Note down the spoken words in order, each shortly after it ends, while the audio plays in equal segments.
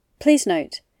Please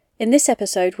note, in this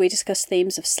episode we discuss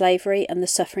themes of slavery and the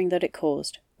suffering that it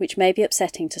caused, which may be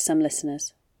upsetting to some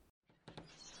listeners.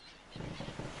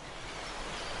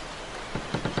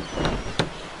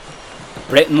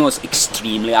 Britain was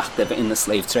extremely active in the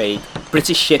slave trade.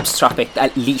 British ships trafficked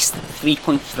at least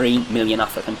 3.3 million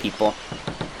African people.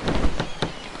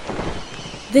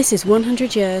 This is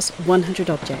 100 Years,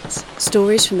 100 Objects,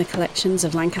 stories from the collections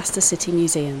of Lancaster City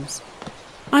Museums.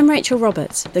 I'm Rachel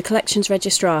Roberts, the Collections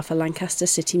Registrar for Lancaster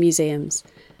City Museums,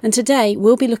 and today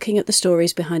we'll be looking at the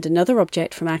stories behind another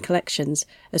object from our collections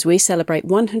as we celebrate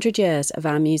 100 years of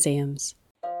our museums.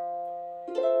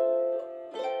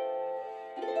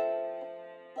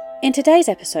 In today's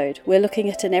episode, we're looking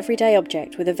at an everyday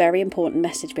object with a very important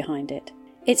message behind it.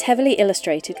 It's heavily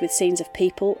illustrated with scenes of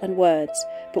people and words,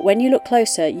 but when you look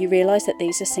closer, you realise that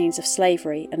these are scenes of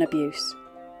slavery and abuse.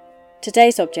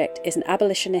 Today's object is an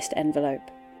abolitionist envelope.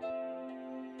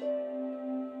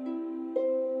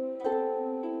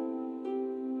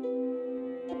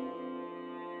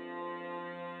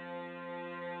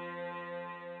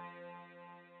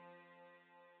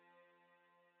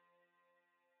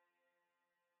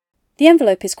 The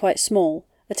envelope is quite small,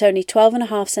 at only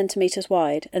 12.5 centimetres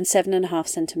wide and 7.5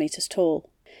 centimetres tall.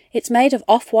 It's made of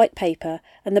off-white paper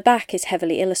and the back is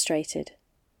heavily illustrated.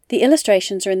 The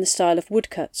illustrations are in the style of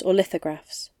woodcuts or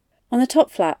lithographs. On the top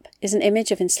flap is an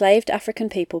image of enslaved African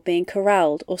people being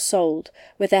corralled or sold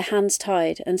with their hands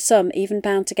tied and some even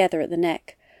bound together at the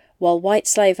neck, while white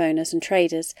slave owners and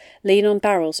traders lean on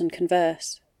barrels and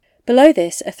converse. Below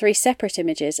this are 3 separate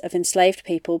images of enslaved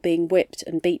people being whipped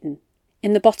and beaten.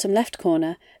 In the bottom left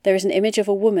corner, there is an image of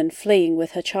a woman fleeing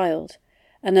with her child,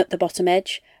 and at the bottom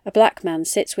edge, a black man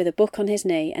sits with a book on his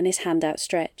knee and his hand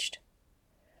outstretched.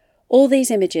 All these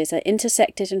images are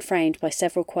intersected and framed by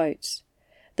several quotes,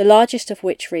 the largest of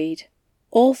which read,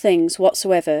 "All things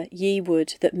whatsoever ye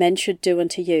would that men should do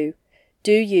unto you,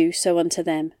 do you so unto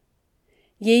them.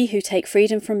 Ye who take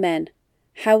freedom from men,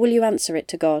 how will you answer it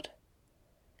to God?"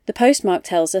 The postmark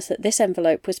tells us that this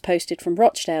envelope was posted from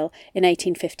Rochdale in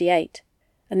 1858.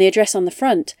 And the address on the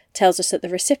front tells us that the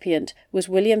recipient was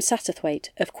William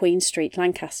Satterthwaite of Queen Street,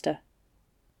 Lancaster.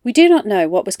 We do not know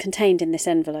what was contained in this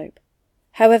envelope.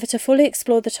 However, to fully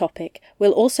explore the topic,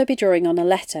 we'll also be drawing on a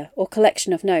letter or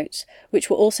collection of notes, which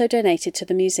were also donated to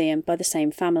the museum by the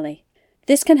same family.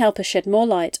 This can help us shed more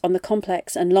light on the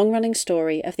complex and long-running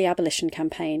story of the abolition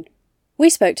campaign. We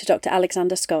spoke to Dr.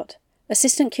 Alexander Scott,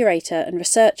 Assistant Curator and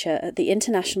Researcher at the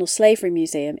International Slavery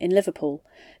Museum in Liverpool,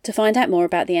 to find out more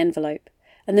about the envelope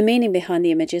and the meaning behind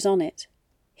the images on it.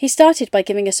 He started by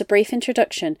giving us a brief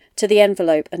introduction to the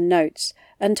envelope and notes,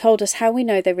 and told us how we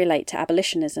know they relate to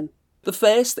abolitionism. The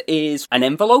first is an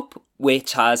envelope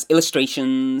which has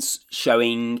illustrations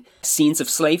showing scenes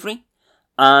of slavery,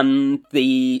 and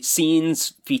the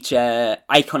scenes feature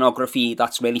iconography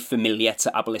that's really familiar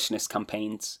to abolitionist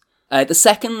campaigns. The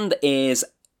second is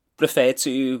referred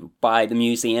to by the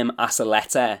museum as a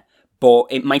letter, but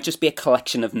it might just be a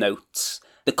collection of notes.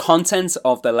 The content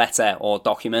of the letter or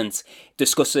document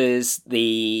discusses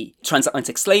the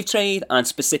transatlantic slave trade, and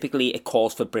specifically it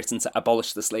calls for Britain to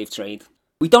abolish the slave trade.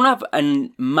 We don't have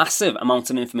a massive amount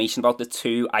of information about the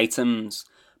 2 items,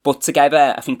 but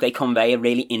together I think they convey a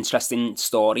really interesting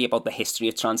story about the history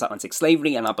of transatlantic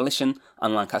slavery and abolition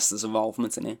and Lancaster's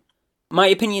involvement in it. My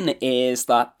opinion is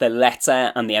that the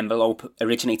letter and the envelope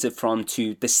originated from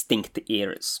 2 distinct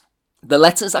eras. The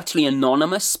letter is actually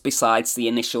anonymous besides the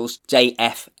initials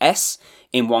JFS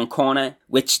in one corner,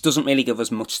 which doesn't really give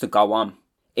us much to go on.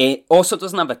 It also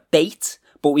doesn't have a date,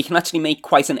 but we can actually make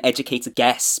quite an educated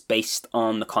guess based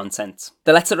on the content.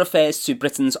 The letter refers to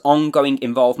Britain's ongoing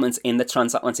involvement in the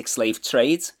transatlantic slave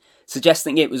trade,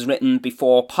 suggesting it was written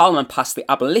before Parliament passed the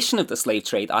Abolition of the Slave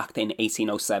Trade Act in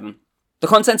 1807. The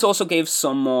content also gives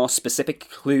some more specific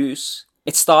clues.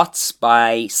 It starts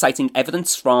by citing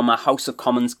evidence from a House of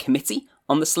Commons committee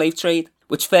on the slave trade,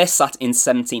 which first sat in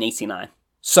 1789.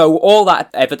 So all that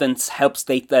evidence helps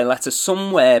date the letter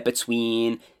somewhere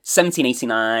between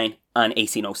 1789 and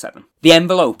 1807. The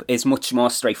envelope is much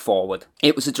more straightforward.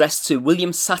 It was addressed to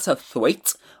William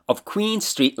Satterthwaite of Queen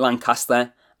Street,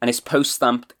 Lancaster, and is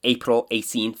post-stamped April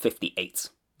 1858.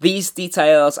 These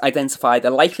details identify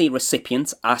the likely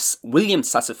recipient as William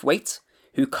Satterthwaite,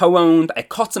 who co-owned a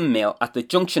cotton mill at the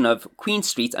junction of Queen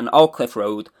Street and Aldclyffe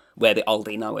Road, where the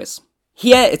Aldi now is.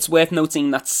 Here, it's worth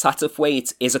noting that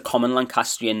Satterthwaite is a common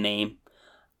Lancastrian name,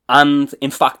 and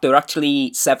in fact there are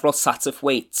actually several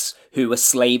Satterthwaites who were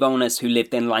slave owners who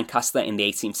lived in Lancaster in the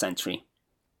 18th century.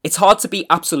 It's hard to be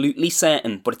absolutely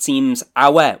certain, but it seems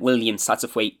our William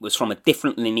Satterthwaite was from a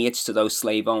different lineage to those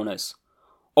slave owners.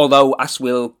 Although, as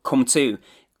we'll come to,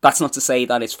 That's not to say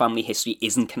that its family history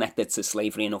isn't connected to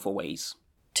slavery in other ways.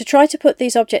 To try to put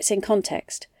these objects in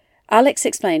context, Alex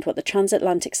explained what the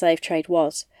transatlantic slave trade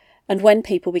was, and when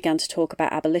people began to talk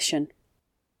about abolition.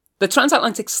 The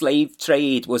transatlantic slave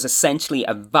trade was essentially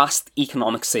a vast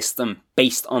economic system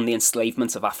based on the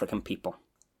enslavement of African people.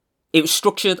 It was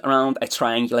structured around a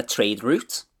triangular trade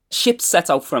route. Ships set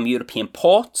out from European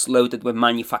ports loaded with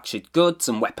manufactured goods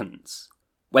and weapons.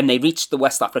 When they reached the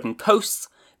West African coast,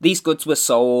 these goods were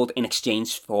sold in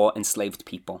exchange for enslaved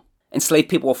people. Enslaved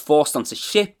people were forced onto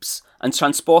ships and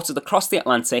transported across the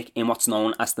Atlantic in what's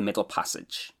known as the Middle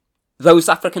Passage. Those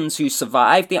Africans who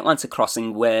survived the Atlantic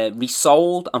crossing were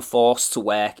resold and forced to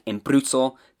work in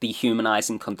brutal,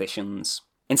 dehumanising conditions.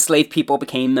 Enslaved people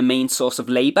became the main source of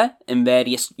labour in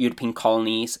various European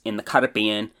colonies in the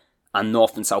Caribbean and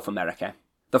North and South America.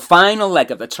 The final leg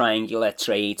of the triangular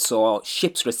trade saw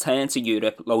ships return to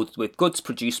Europe loaded with goods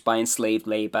produced by enslaved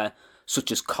labour,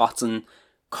 such as cotton,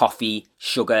 coffee,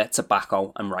 sugar,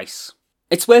 tobacco and rice.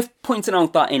 It's worth pointing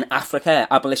out that in Africa,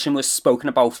 abolition was spoken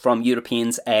about from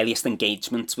Europeans' earliest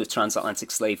engagements with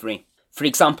transatlantic slavery. For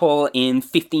example, in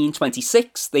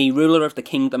 1526, the ruler of the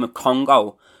Kingdom of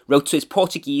Congo wrote to his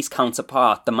Portuguese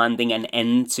counterpart demanding an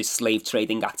end to slave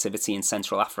trading activity in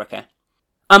Central Africa.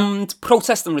 And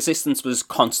protest and resistance was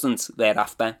constant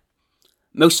thereafter.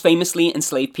 Most famously,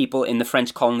 enslaved people in the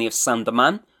French colony of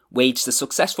Saint-Domingue waged a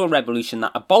successful revolution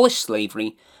that abolished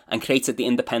slavery and created the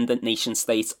independent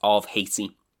nation-state of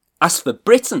Haiti. As for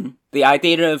Britain, the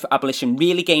idea of abolition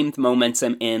really gained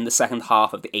momentum in the second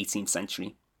half of the 18th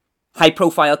century.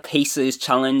 High-profile cases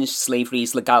challenged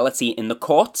slavery's legality in the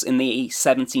courts in the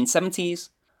 1770s,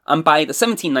 and by the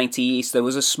 1790s there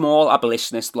was a small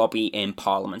abolitionist lobby in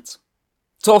Parliament.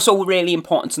 It's also really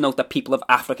important to note that people of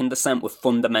African descent were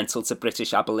fundamental to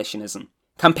British abolitionism.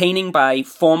 Campaigning by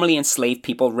formerly enslaved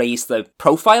people raised the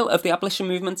profile of the abolition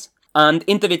movement, and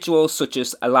individuals such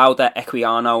as Olaudah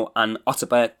Equiano and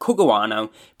Ottobah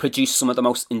Cugoano produced some of the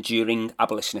most enduring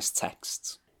abolitionist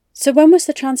texts. So when was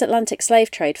the transatlantic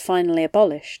slave trade finally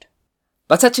abolished?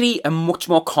 That's actually a much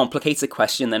more complicated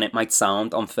question than it might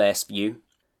sound on first view.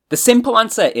 The simple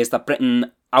answer is that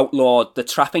Britain outlawed the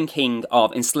trafficking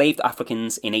of enslaved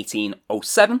Africans in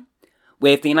 1807,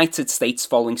 with the United States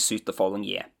following suit the following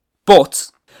year.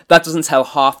 But that doesn't tell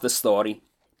half the story.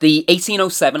 The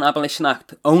 1807 Abolition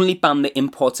Act only banned the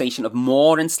importation of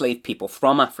more enslaved people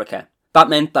from Africa. That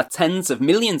meant that tens of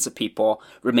millions of people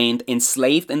remained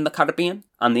enslaved in the Caribbean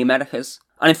and the Americas.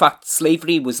 And in fact,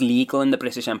 slavery was legal in the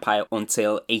British Empire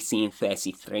until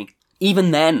 1833.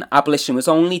 Even then, abolition was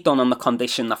only done on the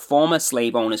condition that former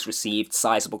slave owners received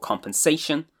sizable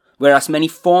compensation, whereas many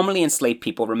formerly enslaved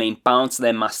people remained bound to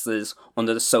their masters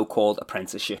under the so-called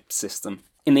apprenticeship system.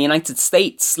 In the United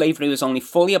States, slavery was only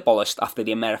fully abolished after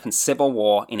the American Civil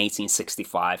War in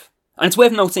 1865. And it's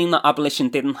worth noting that abolition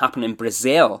didn't happen in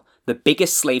Brazil, the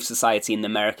biggest slave society in the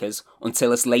Americas,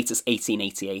 until as late as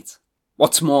 1888.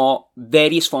 What's more,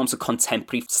 various forms of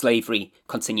contemporary slavery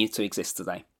continue to exist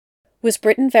today. Was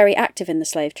Britain very active in the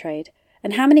slave trade,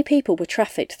 and how many people were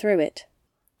trafficked through it?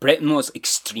 Britain was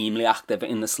extremely active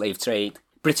in the slave trade.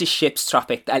 British ships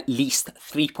trafficked at least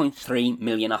 3.3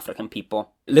 million African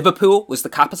people. Liverpool was the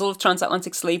capital of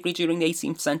transatlantic slavery during the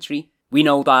 18th century. We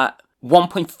know that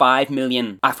 1.5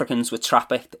 million Africans were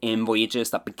trafficked in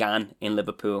voyages that began in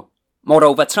Liverpool.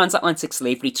 Moreover, transatlantic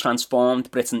slavery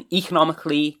transformed Britain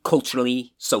economically,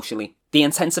 culturally, socially. The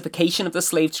intensification of the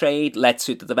slave trade led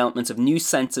to the development of new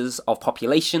centres of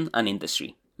population and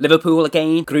industry. Liverpool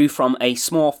again grew from a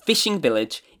small fishing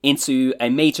village into a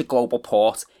major global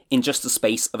port in just the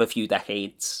space of a few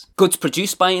decades. Goods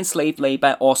produced by enslaved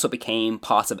labour also became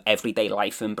part of everyday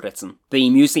life in Britain. The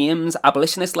museum's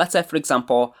abolitionist letter, for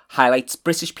example, highlights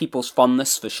British people's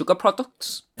fondness for sugar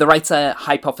products. The writer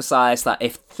hypothesised that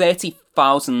if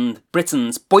 30,000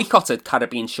 Britons boycotted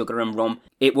Caribbean sugar and rum,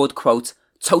 it would, quote,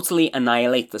 totally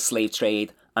annihilate the slave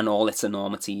trade and all its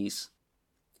enormities.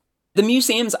 The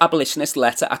museum's abolitionist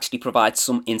letter actually provides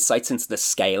some insights into the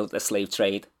scale of the slave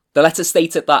trade. The letter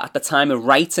stated that at the time of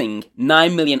writing,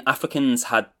 9 million Africans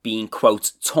had been,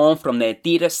 quote, torn from their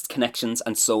dearest connections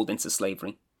and sold into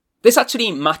slavery. This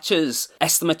actually matches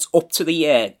estimates up to the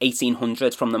year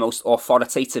 1800 from the most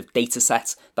authoritative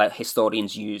dataset that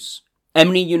historians use.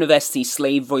 Emory University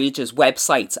Slave Voyages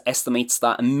website estimates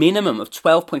that a minimum of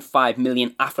 12.5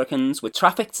 million Africans were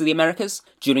trafficked to the Americas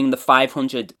during the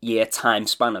 500-year time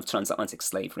span of transatlantic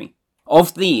slavery.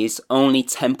 Of these, only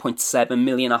 10.7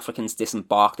 million Africans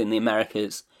disembarked in the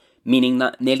Americas, meaning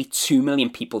that nearly 2 million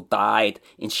people died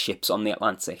in ships on the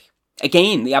Atlantic.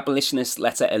 Again, the abolitionist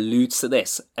letter alludes to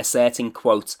this, asserting,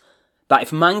 quote, that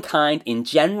if mankind in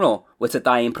general were to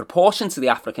die in proportion to the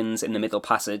Africans in the Middle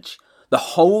Passage, the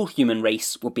whole human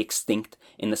race would be extinct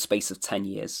in the space of 10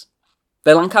 years.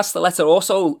 The Lancaster letter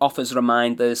also offers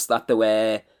reminders that there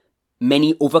were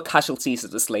many other casualties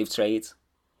of the slave trade.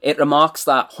 It remarks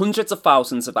that hundreds of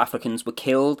thousands of Africans were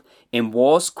killed in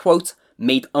wars, quote,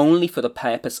 made only for the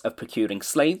purpose of procuring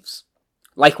slaves.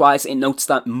 Likewise, it notes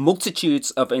that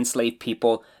multitudes of enslaved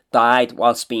people died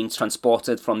whilst being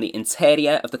transported from the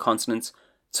interior of the continent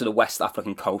to the West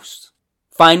African coast.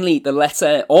 Finally, the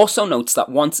letter also notes that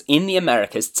once in the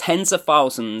Americas, tens of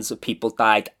thousands of people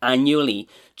died annually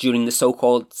during the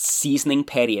so-called seasoning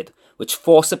period, which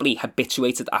forcibly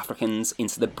habituated Africans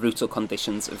into the brutal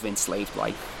conditions of enslaved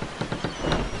life.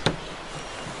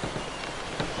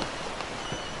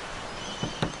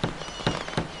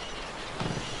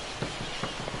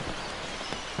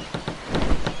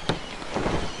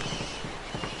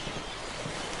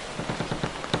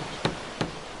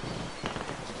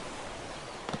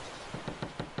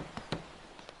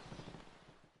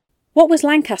 What was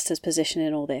Lancaster's position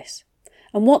in all this?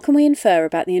 And what can we infer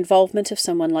about the involvement of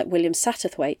someone like William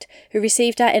Satterthwaite, who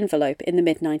received our envelope in the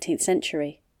mid-19th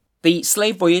century? The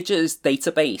Slave Voyages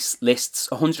database lists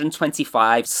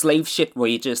 125 slave ship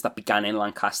voyages that began in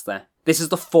Lancaster. This is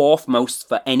the fourth most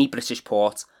for any British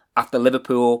port, after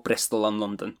Liverpool, Bristol and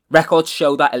London. Records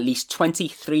show that at least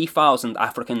 23,000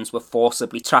 Africans were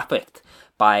forcibly trafficked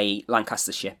by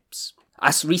Lancaster ships.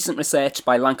 As recent research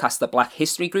by Lancaster Black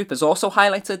History Group has also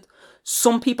highlighted,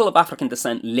 some people of African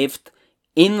descent lived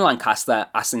in Lancaster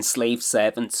as enslaved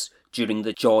servants during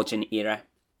the Georgian era.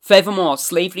 Furthermore,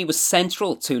 slavery was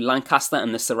central to Lancaster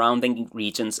and the surrounding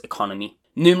region's economy.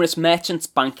 Numerous merchants,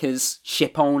 bankers,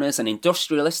 ship owners and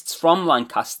industrialists from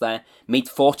Lancaster made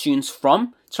fortunes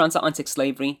from transatlantic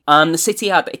slavery, and the city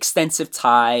had extensive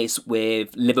ties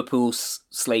with Liverpool's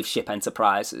slave ship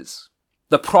enterprises.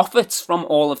 The profits from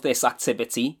all of this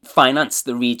activity financed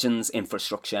the region's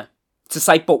infrastructure. To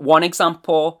cite but one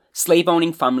example,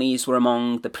 slave-owning families were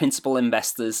among the principal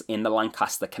investors in the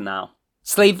Lancaster Canal.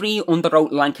 Slavery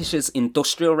underwrote Lancashire's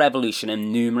industrial revolution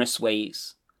in numerous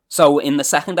ways. So in the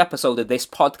second episode of this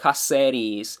podcast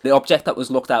series, the object that was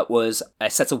looked at was a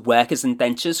set of workers'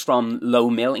 indentures from Low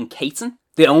Mill in Caton.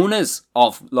 The owners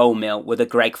of Low Mill were the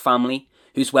Gregg family,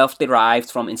 whose wealth derived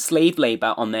from enslaved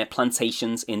labour on their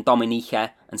plantations in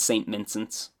Dominica and St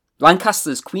Vincent.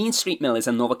 Lancaster's Queen Street Mill is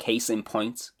another case in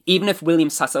point. Even if William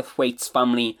Satterthwaite's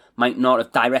family might not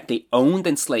have directly owned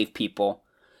enslaved people,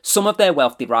 some of their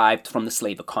wealth derived from the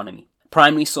slave economy.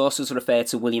 Primary sources refer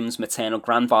to William's maternal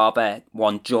grandfather,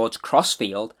 one George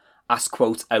Crossfield, as,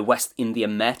 quote, a West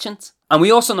Indian merchant. And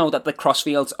we also know that the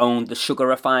Crossfields owned the sugar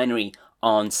refinery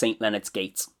on St Leonard's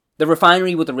Gate. The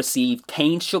refinery would have received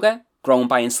cane sugar, grown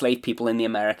by enslaved people in the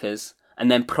Americas, and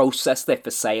then processed it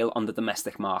for sale on the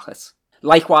domestic market.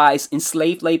 Likewise,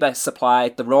 enslaved labour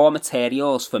supplied the raw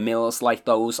materials for mills like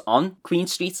those on Queen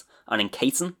Street and in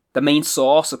Caton. The main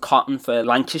source of cotton for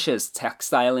Lancashire's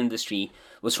textile industry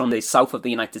was from the south of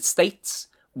the United States,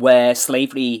 where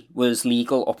slavery was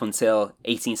legal up until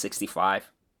 1865.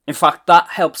 In fact, that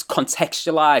helps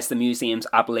contextualise the museum's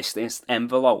abolitionist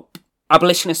envelope.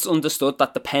 Abolitionists understood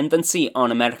that dependency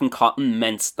on American cotton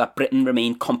meant that Britain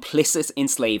remained complicit in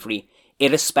slavery,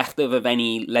 irrespective of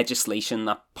any legislation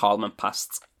that Parliament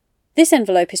passed. This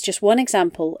envelope is just one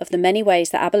example of the many ways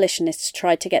that abolitionists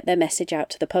tried to get their message out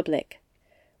to the public.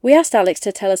 We asked Alex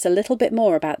to tell us a little bit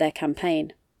more about their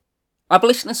campaign.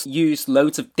 Abolitionists used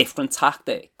loads of different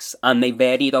tactics, and they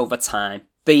varied over time.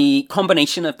 The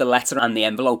combination of the letter and the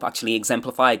envelope actually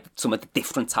exemplified some of the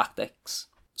different tactics.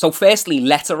 So firstly,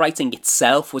 letter writing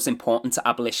itself was important to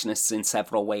abolitionists in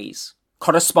several ways.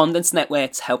 Correspondence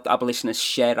networks helped abolitionists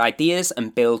share ideas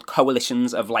and build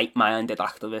coalitions of like-minded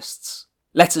activists.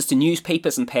 Letters to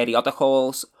newspapers and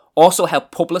periodicals also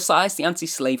helped publicise the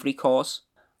anti-slavery cause.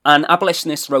 And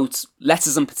abolitionists wrote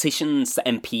letters and petitions to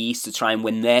MPs to try and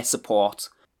win their support.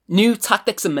 New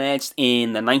tactics emerged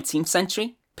in the 19th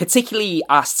century, particularly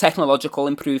as technological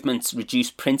improvements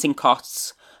reduced printing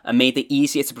costs and made it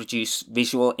easier to produce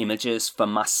visual images for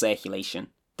mass circulation.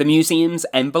 The museum's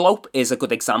envelope is a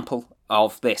good example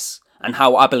of this, and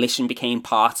how abolition became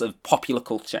part of popular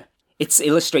culture. Its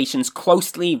illustrations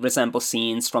closely resemble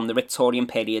scenes from the Victorian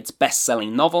period's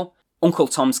best-selling novel, Uncle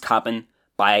Tom's Cabin,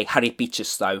 by Harriet Beecher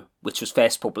Stowe, which was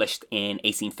first published in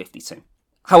 1852.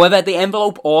 However, the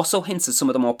envelope also hints at some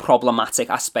of the more problematic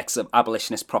aspects of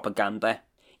abolitionist propaganda.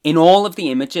 In all of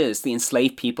the images, the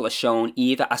enslaved people are shown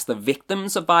either as the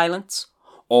victims of violence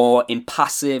or in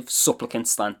passive, supplicant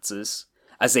stances,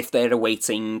 as if they're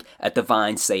awaiting a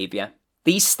divine saviour.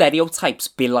 These stereotypes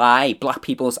belie black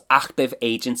people's active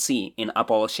agency in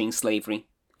abolishing slavery.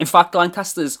 In fact,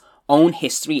 Lancaster's own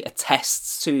history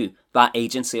attests to that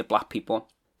agency of black people.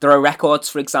 There are records,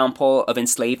 for example, of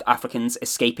enslaved Africans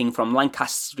escaping from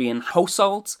Lancastrian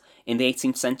households in the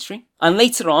 18th century. And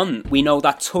later on, we know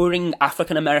that touring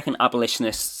African-American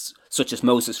abolitionists such as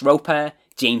Moses Roper,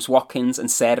 James Watkins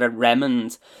and Sarah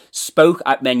Remond spoke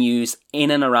at venues in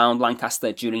and around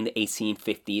Lancaster during the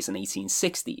 1850s and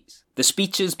 1860s. The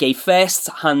speeches gave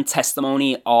first-hand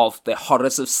testimony of the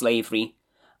horrors of slavery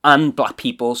and black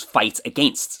people's fight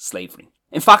against slavery.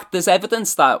 In fact, there's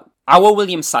evidence that our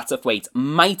William Satterthwaite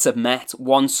might have met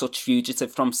one such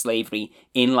fugitive from slavery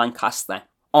in Lancaster.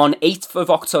 On 8th of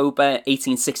October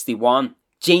 1861,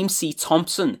 James C.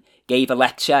 Thompson gave a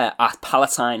lecture at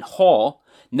Palatine Hall,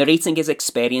 narrating his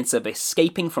experience of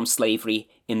escaping from slavery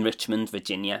in Richmond,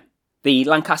 Virginia. The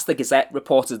Lancaster Gazette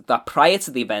reported that prior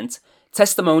to the event,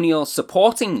 testimonials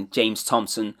supporting James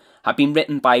Thompson had been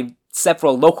written by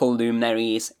several local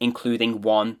luminaries, including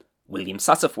one William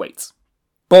Satterthwaite.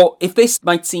 But if this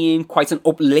might seem quite an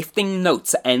uplifting note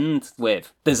to end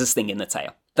with, there's a sting in the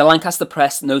tail. The Lancaster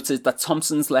Press noted that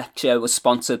Thompson's lecture was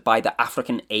sponsored by the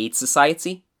African Aid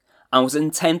Society and was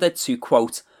intended to,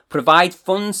 quote, provide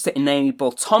funds to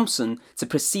enable Thompson to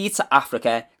proceed to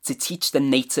Africa to teach the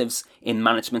natives in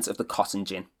management of the cotton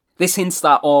gin. This hints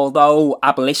that although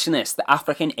abolitionist, the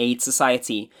African Aid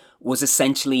Society was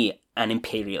essentially an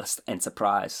imperialist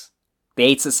enterprise. The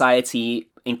Aid Society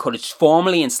encouraged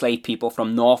formerly enslaved people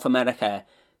from North America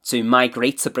to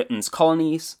migrate to Britain's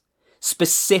colonies,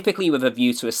 specifically with a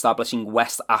view to establishing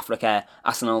West Africa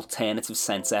as an alternative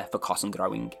centre for cotton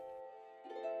growing.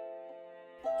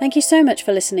 Thank you so much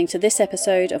for listening to this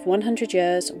episode of 100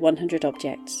 Years, 100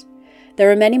 Objects.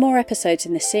 There are many more episodes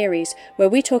in this series where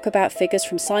we talk about figures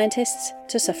from scientists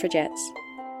to suffragettes.